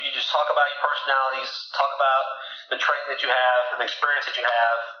talk about your personalities, talk about the training that you have and the experience that you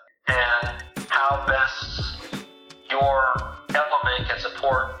have, and how best your element can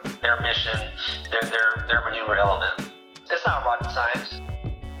support their mission, their maneuver element. It's not rocket science.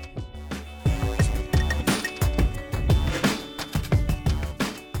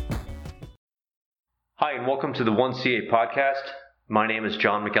 Hi, and welcome to the 1CA podcast. My name is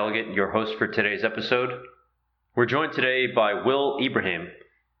John McElligott, your host for today's episode. We're joined today by Will Ibrahim,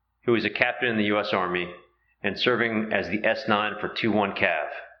 who is a captain in the U.S. Army and serving as the S9 for 2-1 Cav.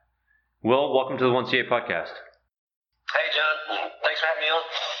 Will, welcome to the 1CA podcast. Hey, John. Thanks for having me on.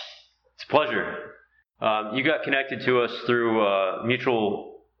 It's a pleasure. You got connected to us through a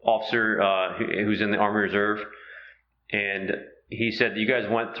mutual officer who's in the Army Reserve, and he said that you guys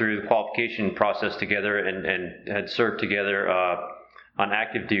went through the qualification process together and had served together on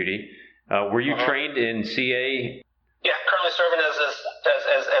active duty. Were you trained in CA? Yeah, currently serving as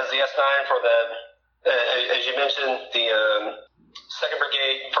the S9 for the, as you mentioned, the 2nd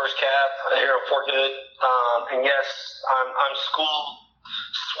Brigade, 1st Cav here at Fort Hood. And yes, I'm school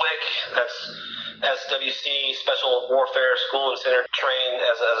SWCC, that's SWC, Special Warfare School and Center, trained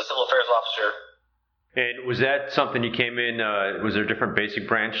as a civil affairs officer. And was that something you came in, was there a different basic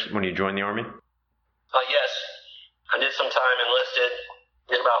branch when you joined the Army? Yes. I did some time enlisted,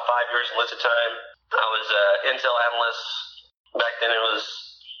 did about 5 years enlisted time. I was intel analyst. Back then it was,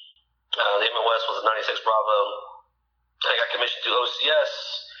 the MOS was a 96 Bravo. I got commissioned through OCS,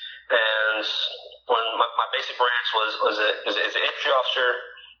 and when my basic branch was an infantry officer,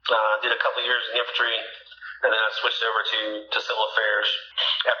 did a couple of years in the infantry, and then I switched over to civil affairs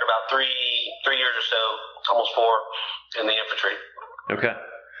after about three years or so, almost 4, in the infantry. Okay.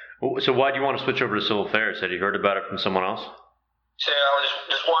 So why do you want to switch over to civil affairs? Had you heard about it from someone else? So I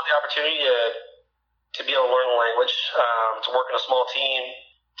just wanted the opportunity to be able to learn the language, to work in a small team,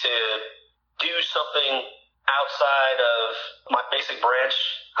 to do something outside of my basic branch,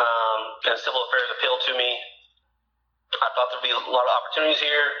 and civil affairs appealed to me. I thought there'd be a lot of opportunities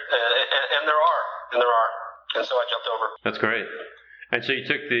here, and there are. And so I jumped over. That's great. And so you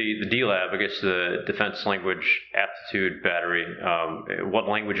took the DLAB, I guess the Defense Language Aptitude Battery. What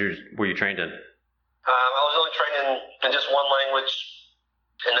languages were you trained in? I was only trained in just one language,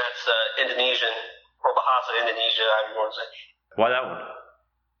 and that's Indonesian, or Bahasa Indonesia, however you want to say. Why that one?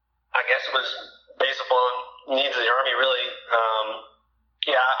 I guess it was based upon needs of the Army, really. I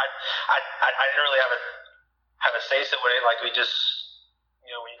didn't really have a say so in it. Like, we just,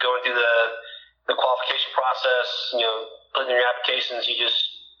 when you're going through the qualification process, putting in your applications, you just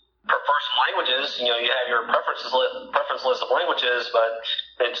prefer some languages. You have your preference list of languages, but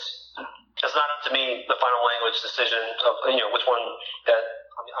it's not up to me, the final language decision of which one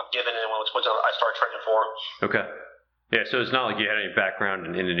that I'm given and which one I start training for. Okay. Yeah, so it's not like you had any background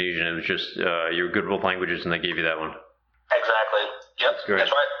in Indonesian. It was just you were good with languages, and they gave you that one. Exactly. Yep. That's great.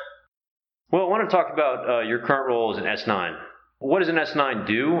 That's right. Well, I want to talk about your current role as an S9. What does an S9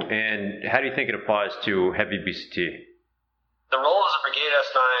 do, and how do you think it applies to heavy BCT? The role as a brigade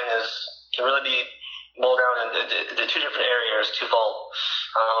S9 can really be boiled down into 2 different areas, twofold.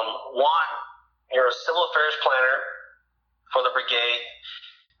 One, you're a civil affairs planner for the brigade,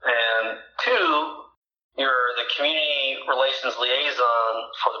 and 2, you're the community relations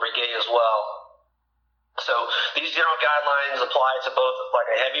liaison for the brigade as well. So these general guidelines apply to both like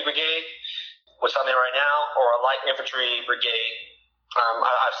a heavy brigade, which I'm in right now, or a light infantry brigade.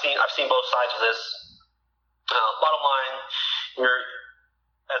 I've seen both sides of this. Bottom line,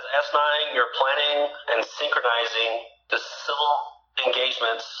 as S9, you're planning and synchronizing the civil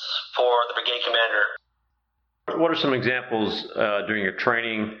engagements for the brigade commander. What are some examples during your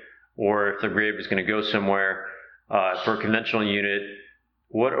training, or if the brigade is going to go somewhere for a conventional unit?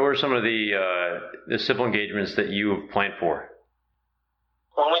 What are some of the civil engagements that you have planned for?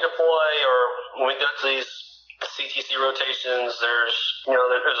 When we deploy or when we go to these CTC rotations,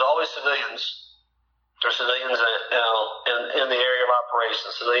 there's always civilians. There's civilians in the area of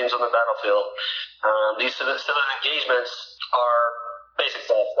operations, civilians on the battlefield. These civilian engagements are basic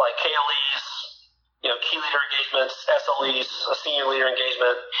stuff like KLEs, key leader engagements, SLEs, a senior leader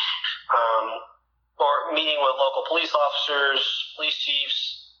engagement, or meeting with local police officers, police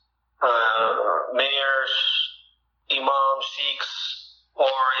chiefs, mayors, imams, sheikhs, or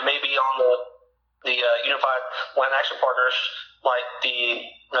it may be on the Unified Land Action Partners, like a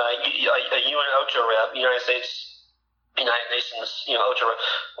UN OCHA rep, United Nations, OCHA rep,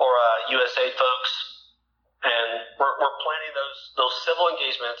 or USAID folks, and we're planning those civil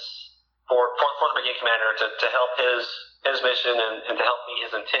engagements for the brigade commander to help his mission and to help meet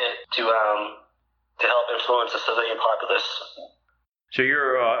his intent to help influence the civilian populace. So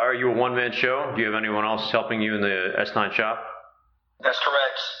are you a one-man show? Do you have anyone else helping you in the S9 shop? That's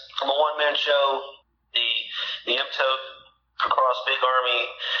correct. From a one-man show, the MTOC across Big Army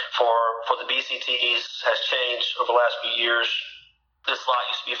for the BCTs has changed over the last few years. This lot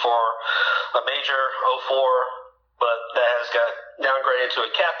used to be for a major 04, but that has got downgraded to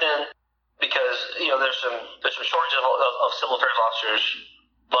a captain because there's some shortage of civil affairs officers.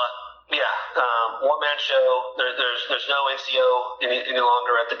 But yeah, one-man show. There's no NCO any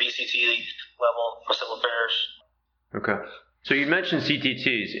longer at the BCT level for civil affairs. Okay. So you mentioned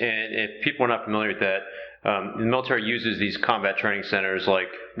CTTs, and if people are not familiar with that, the military uses these combat training centers like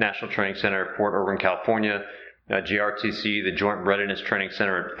National Training Center, Fort Irwin, California, GRTC, the Joint Readiness Training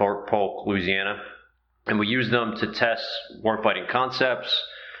Center at Fort Polk, Louisiana, and we use them to test warfighting concepts.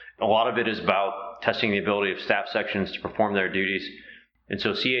 A lot of it is about testing the ability of staff sections to perform their duties, and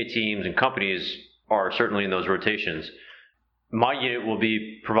so CA teams and companies are certainly in those rotations. My unit will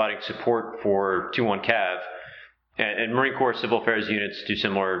be providing support for 2-1 Cav, and Marine Corps Civil Affairs units do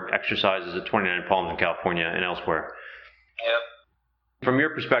similar exercises at 29 Palms in California and elsewhere. Yep. From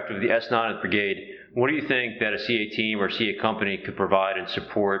your perspective, the S9 brigade, what do you think that a CA team or CA company could provide and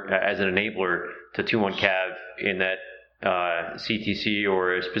support as an enabler to 2-1 Cav in that CTC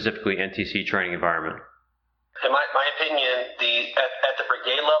or specifically NTC training environment? In my opinion, at the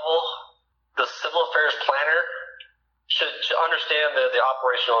brigade level, the civil affairs planner should understand the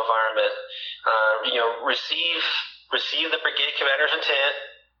operational environment. Receive the brigade commander's intent.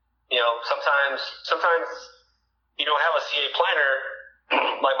 Sometimes you don't have a CA planner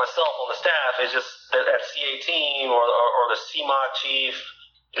like myself on the staff. It's just that CA team or the CMOC chief,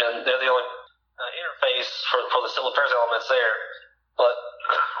 and they're the only interface for the civil affairs elements there. But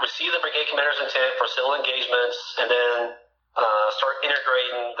receive the brigade commander's intent for civil engagements, and then start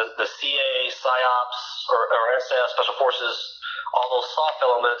integrating the CA, PSYOPs, or SF, Special Forces, all those soft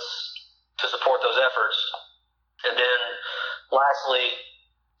elements to support those efforts. And then lastly,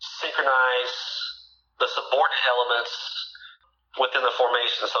 synchronize the subordinate elements within the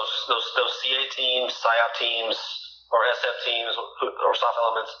formation. So those CA teams, PSYOP teams, or SF teams, or soft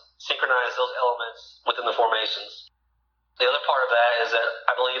elements, synchronize those elements within the formations. The other part of that is that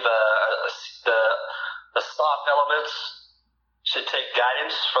I believe the soft elements should take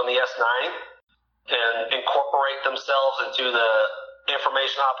guidance from the S9 and incorporate themselves into the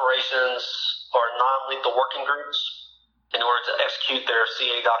information operations or non-lethal working groups in order to execute their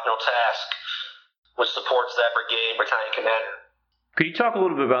CA doctrinal task, which supports that brigade battalion commander. Could you talk a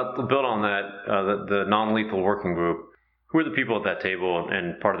little bit about, build on that, the non-lethal working group? Who are the people at that table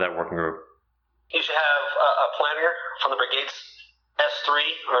and part of that working group? You should have a planner from the brigade's S3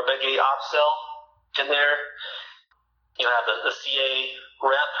 or brigade ops cell in there. You have the CA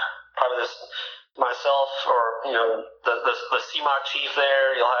rep, probably myself, or the CMOC chief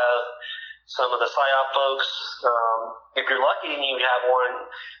there. You'll have some of the PSYOP folks. If you're lucky and you have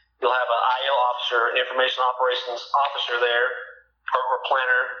one, you'll have an IO officer, information operations officer there, or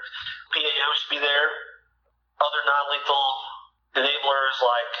planner. PAO should be there. Other non-lethal enablers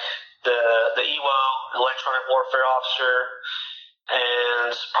like the EWO, electronic warfare officer,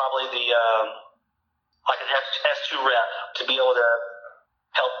 and probably like an S2 rep to be able to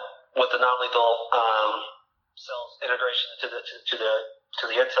help with the non-lethal cells integration to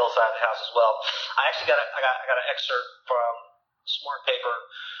the intel side of the house as well. I actually got an excerpt from a smart paper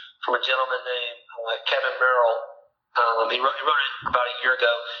from a gentleman named Kevin Merrill. He wrote it about a year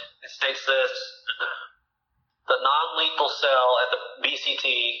ago. It states this: the non-lethal cell at the BCT,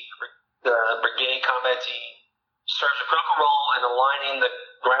 the Brigade Combat Team, serves a critical role in aligning the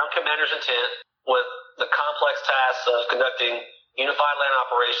ground commander's intent with the complex tasks of conducting unified land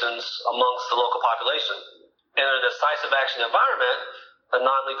operations amongst the local population. In a decisive action environment, the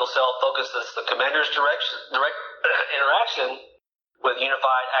non-lethal cell focuses the commander's direct interaction with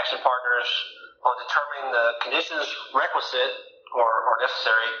unified action partners on determining the conditions requisite or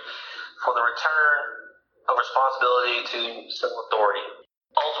necessary for the return of responsibility to civil authority.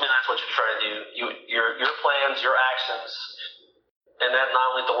 Ultimately, that's what you're trying to do. Your plans, your actions, and that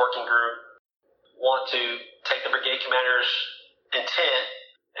non-lethal working group want to take the brigade commander's intent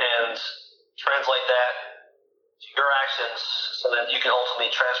and translate that to your actions so that you can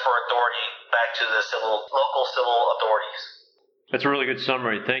ultimately transfer authority back to the local civil authorities. That's a really good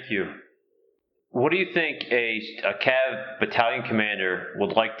summary. Thank you. What do you think a CAV battalion commander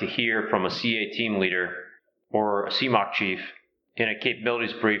would like to hear from a CA team leader or a CMOC chief in a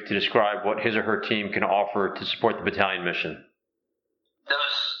capabilities brief to describe what his or her team can offer to support the battalion mission?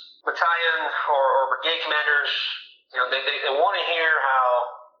 Those battalion or brigade commanders, they want to hear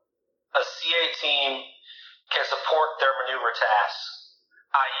how a CA team can support their maneuver tasks.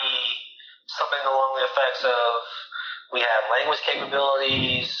 i.e., something along the effects of we have language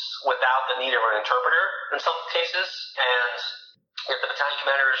capabilities without the need of an interpreter in some cases, and if the battalion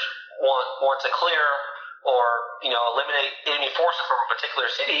commanders want to clear or eliminate enemy forces from a particular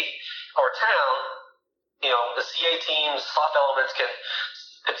city or town, the CA team's soft elements can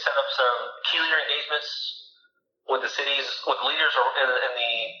set up some key leader engagements with the cities, with leaders in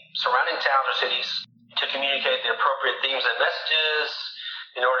the surrounding towns or cities to communicate the appropriate themes and messages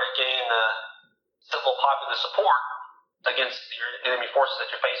in order to gain the civil popular support against your enemy forces that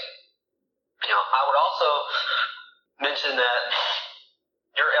you're facing. I would also mention that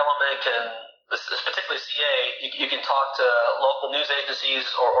your element can, particularly CA, you can talk to local news agencies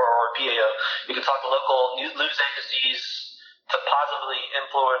or PAO. You can talk to local news agencies to positively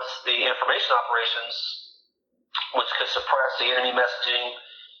influence the information operations, which could suppress the enemy messaging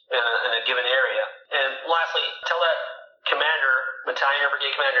in a given area. And lastly, tell that commander, battalion or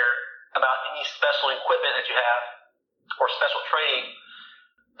brigade commander, about any special equipment that you have or special training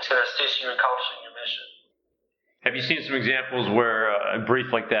that's going to assist you in accomplishing your mission. Have you seen some examples where a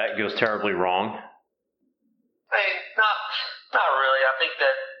brief like that goes terribly wrong? Not really. I think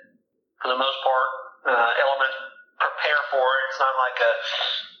that for the most part, elements prepare for it. It's not like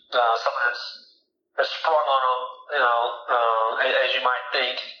something that's sprung on them, as you might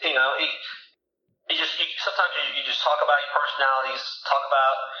think. Sometimes you just talk about your personalities, talk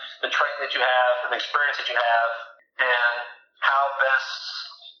about the training that you have and the experience that you have, and how best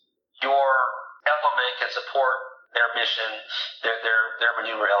your element can support their mission, their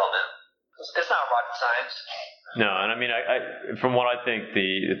maneuver element. It's not rocket science. No, and I mean, from what I think,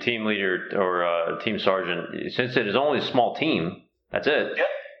 the team leader or team sergeant, since it is only a small team, that's it. Yep.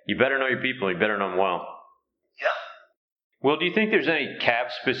 You better know your people. You better know them well. Yeah. Well, do you think there's any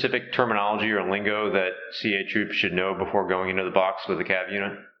CAV-specific terminology or lingo that CA troops should know before going into the box with a CAV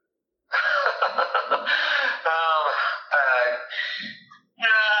unit?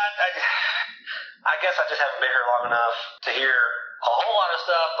 I guess I just haven't been here long enough to hear a whole lot of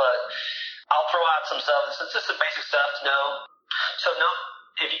stuff, but I'll throw out some stuff. It's just some basic stuff to know. So,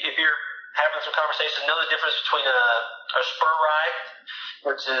 if you're having some conversation, know the difference between a spur ride,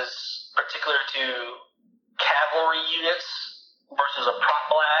 which is particular to cavalry units, versus a prop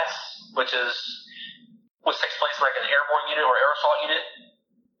blast, which takes place like an airborne unit or air assault unit.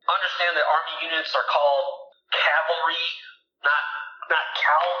 Understand that Army units are called cavalry, not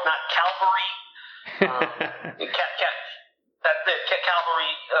cavalry.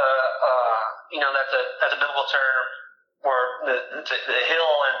 Cavalry, that's a biblical term where the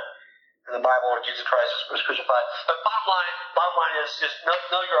hill and in the Bible where Jesus Christ was crucified. But bottom line is just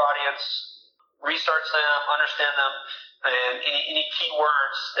know your audience, research them, understand them, and any key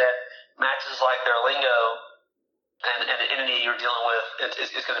words that matches like their lingo and the entity you're dealing with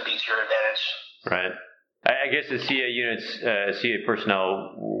is going to be to your advantage. Right. I guess as CA units, CA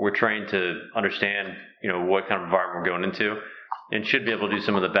personnel, we're trained to understand, what kind of environment we're going into, and should be able to do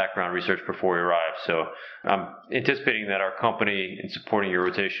some of the background research before we arrive. So I'm anticipating that our company, in supporting your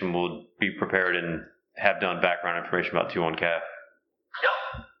rotation, will be prepared and have done background information about 2-1 CAV.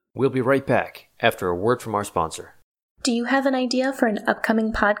 Yep. We'll be right back after a word from our sponsor. Do you have an idea for an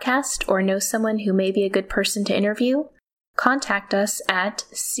upcoming podcast or know someone who may be a good person to interview? Contact us at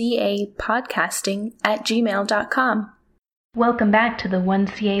capodcasting@gmail.com. Welcome back to the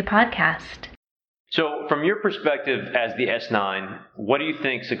 1CA podcast. So, from your perspective as the S9, what do you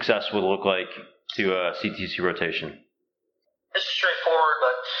think success would look like to a CTC rotation? It's straightforward,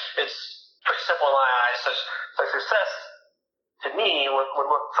 but it's pretty simple in my eyes. So success, to me, would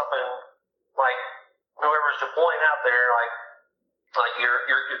look something like whoever's deploying out there, like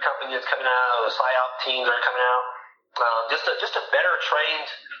your company that's coming out, or the PSYOP teams that are coming out. Just a better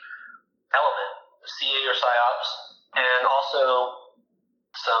trained element, CA or PSYOPs, and also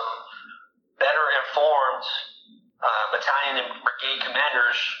some better informed battalion and brigade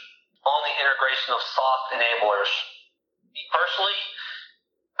commanders on the integration of soft enablers. Personally,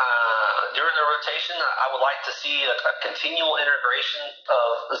 during the rotation, I would like to see a continual integration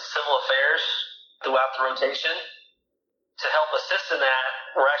of the civil affairs throughout the rotation. To help assist in that,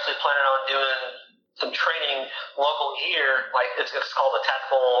 we're actually planning on doing some training locally here, like it's called the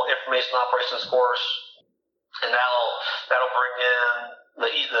Tactical Information Operations Course, and that'll bring in the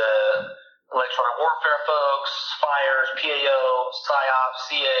electronic warfare folks, fires, PAO, PSYOP,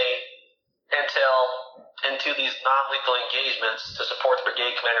 CA, Intel into these non-lethal engagements to support the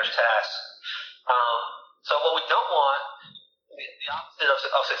brigade commander's tasks. So what we don't want, the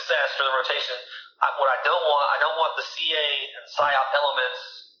opposite of success during the rotation, what I don't want the CA and PSYOP elements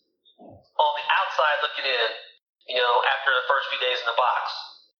on the outside looking in after the first few days in the box.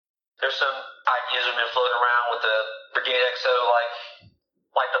 There's some ideas that have been floating around with the Brigade XO,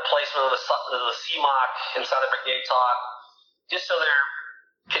 like the placement of the CMOC inside the Brigade Talk, just so they're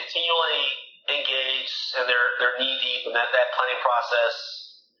continually engaged and they're knee deep in that planning process,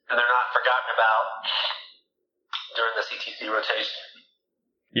 and they're not forgotten about during the CTC rotation.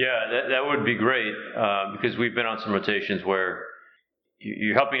 Yeah, that would be great, because we've been on some rotations where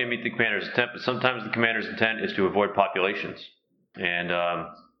you're helping to meet the commander's intent, but sometimes the commander's intent is to avoid populations. And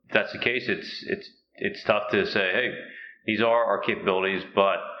if that's the case, it's tough to say, hey, these are our capabilities,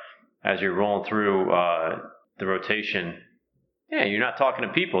 but as you're rolling through the rotation, you're not talking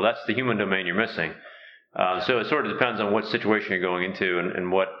to people. That's the human domain you're missing. So it sort of depends on what situation you're going into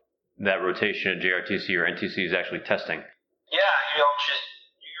and what that rotation at JRTC or NTC is actually testing. Yeah, just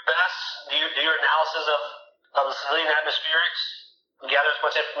do your best, do your analysis of the civilian atmospherics, gather as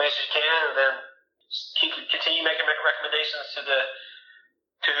much information as you can, and then continue making recommendations to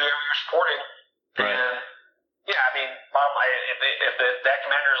whoever you're supporting. Right. And bottom line, if that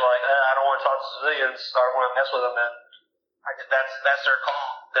commander's like, I don't want to talk to civilians, or I don't want to mess with them, then that's their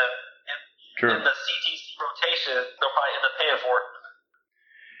call. Then in the CTC rotation, they'll probably end up paying for it.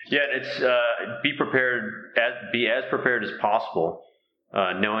 Yeah, it's be prepared, be as prepared as possible,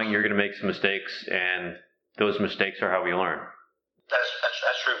 knowing you're going to make some mistakes, and those mistakes are how we learn. That's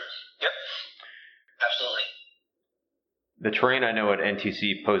true. Yep, absolutely. The terrain, I know, at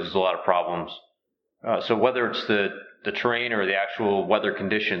NTC poses a lot of problems. So whether it's the terrain or the actual weather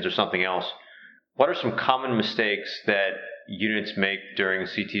conditions or something else, what are some common mistakes that units make during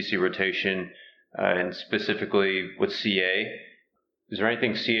CTC rotation, and specifically with CA? Is there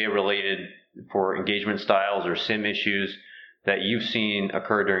anything CA related for engagement styles or sim issues that you've seen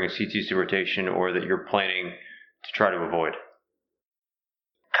occur during a CTC rotation, or that you're planning to try to avoid?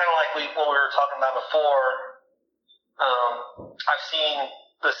 Kind of like what we were talking about before. I've seen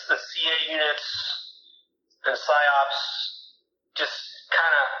the CA units and PSYOPs just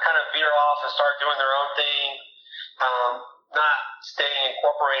kind of veer off and start doing their own thing, not staying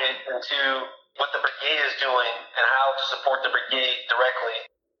incorporated into what the brigade is doing and how to support the brigade directly.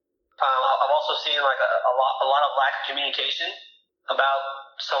 I've also seen a lot of lack of communication about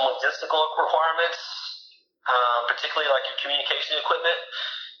some logistical requirements, particularly like your communication equipment.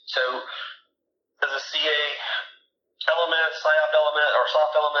 So as a CA element, PSYOP element, or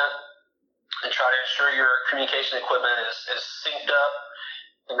soft element, and try to ensure your communication equipment is synced up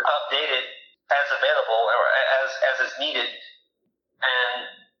and updated as available or as is needed. And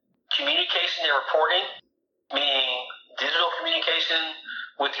communication and reporting, meaning digital communication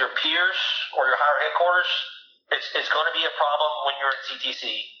with your peers or your higher headquarters, it's going to be a problem when you're at CTC.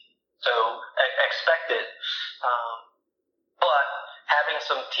 So expect it. But having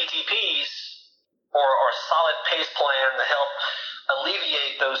some TTPs or a solid pace plan to help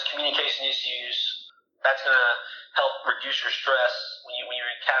alleviate those communication issues, that's going to help reduce your stress when you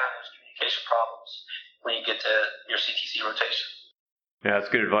encounter those communication problems when you get to your CTC rotation. Yeah, that's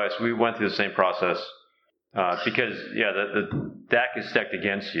good advice. We went through the same process because, the DAC is stacked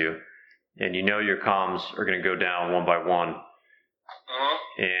against you, and your comms are going to go down one by one,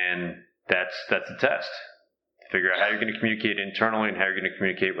 and that's a test. Figure out how you're going to communicate internally and how you're going to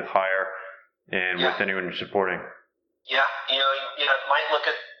communicate with higher and with anyone you're supporting. Yeah, you might look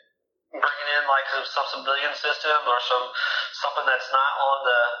at bringing in like some civilian system or something that's not on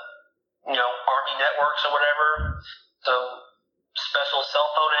the Army networks or whatever, some special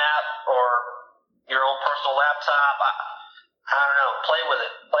cell phone app or your own personal laptop. I don't know. Play with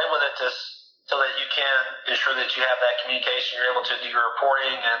it so that you can ensure that you have that communication. You're able to do your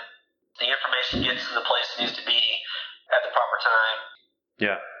reporting and the information gets to the place it needs to be at the proper time.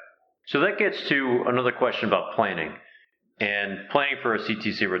 Yeah. So that gets to another question about planning and planning for a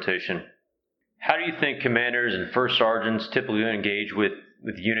CTC rotation. How do you think commanders and first sergeants typically engage with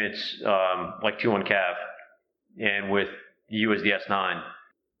units like 2-1 Cav and with you as the S9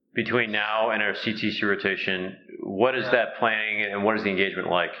 between now and our CTC rotation? What is that planning and what is the engagement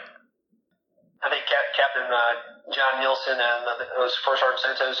like? I think Captain John Nielsen and those First Sergeant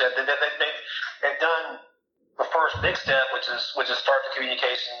Santos, they've done the first big step, which is start the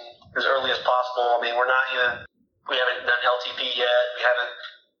communication as early as possible. I mean, we haven't done LTP yet. We haven't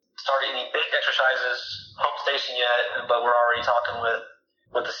started any big exercises home station yet, but we're already talking with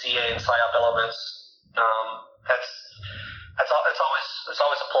the CA and PSYOP elements. It's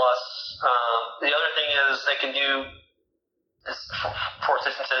always a plus. The other thing is they can do is for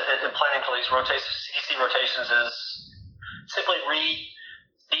assistance in planning for these CTC rotations is simply read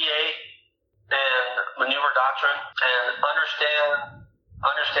DA and maneuver doctrine and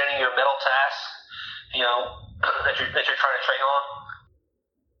understanding your metal tasks. that you're trying to train on.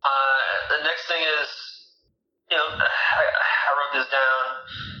 The next thing is, I wrote this down.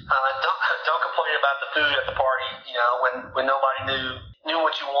 Don't complain about the food at the party. When nobody knew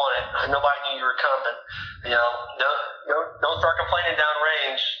what you wanted, nobody knew you were coming. Don't start complaining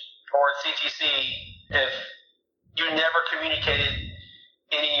downrange or at CTC if you never communicated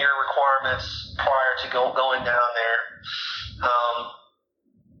any of your requirements prior to going down there.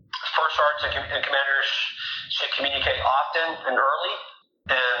 First sergeants and commanders should communicate often and early,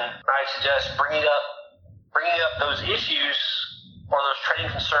 and I suggest bringing up those issues or those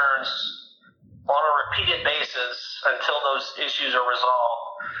training concerns on a repeated basis until those issues are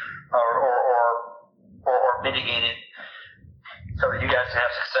resolved or mitigated, so that you guys can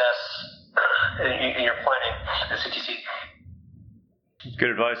have success in your planning at CTC.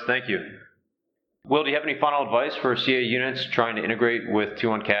 Good advice. Thank you. Will, do you have any final advice for CA units trying to integrate with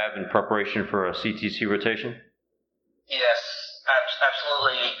T1 Cav in preparation for a CTC rotation? Yes,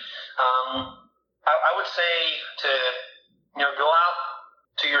 absolutely. I would say to go out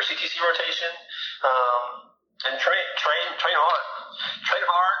to your CTC rotation and train hard,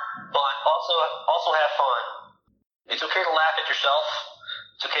 but also have fun. It's okay to laugh at yourself.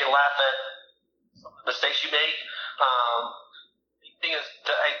 It's okay to laugh at some of the mistakes you make. The thing is,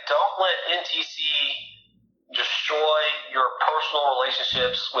 don't let NTC destroy your personal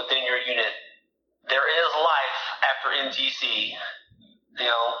relationships within your unit. There is life after NTC.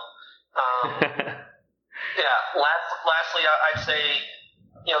 Lastly, I'd say,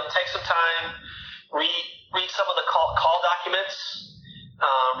 take some time, read some of the call documents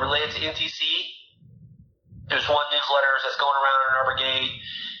related to NTC. There's one newsletter that's going around in our brigade.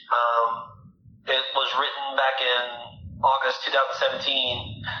 It was written back in August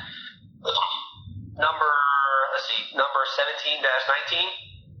 2017. Number 17-19.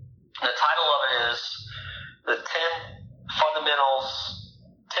 The title of it is the 10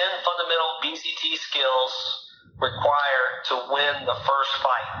 fundamental BCT skills required to win the first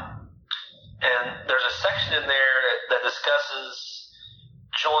fight. And there's a section in there that discusses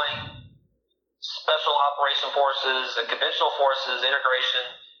joint special operation forces and conventional forces integration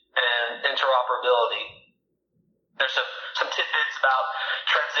and interoperability. There's some tidbits about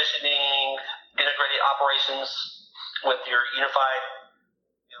transitioning integrated operations with your unified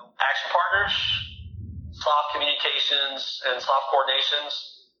action partners, soft communications, and soft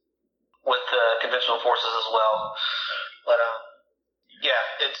coordinations with conventional forces as well. But you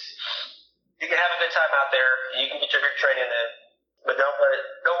can have a good time out there. You can get your good training in, but don't let it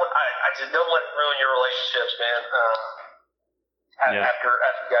ruin your relationships, man. After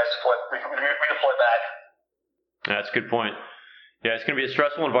you guys redeploy back. That's a good point. Yeah, it's going to be a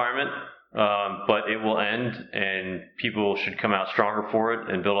stressful environment, but it will end, and people should come out stronger for it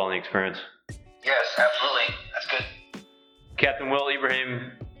and build on the experience. Yes, absolutely. That's good. Captain Will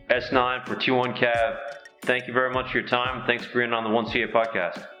Ibrahim, S9 for T1 Cav. Thank you very much for your time. Thanks for being on the 1CA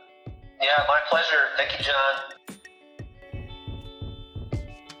podcast. Yeah, my pleasure. Thank you, John.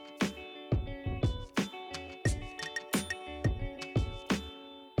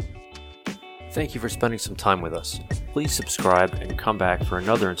 Thank you for spending some time with us. Please subscribe and come back for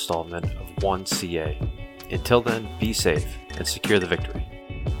another installment of 1CA. Until then, be safe and secure the victory.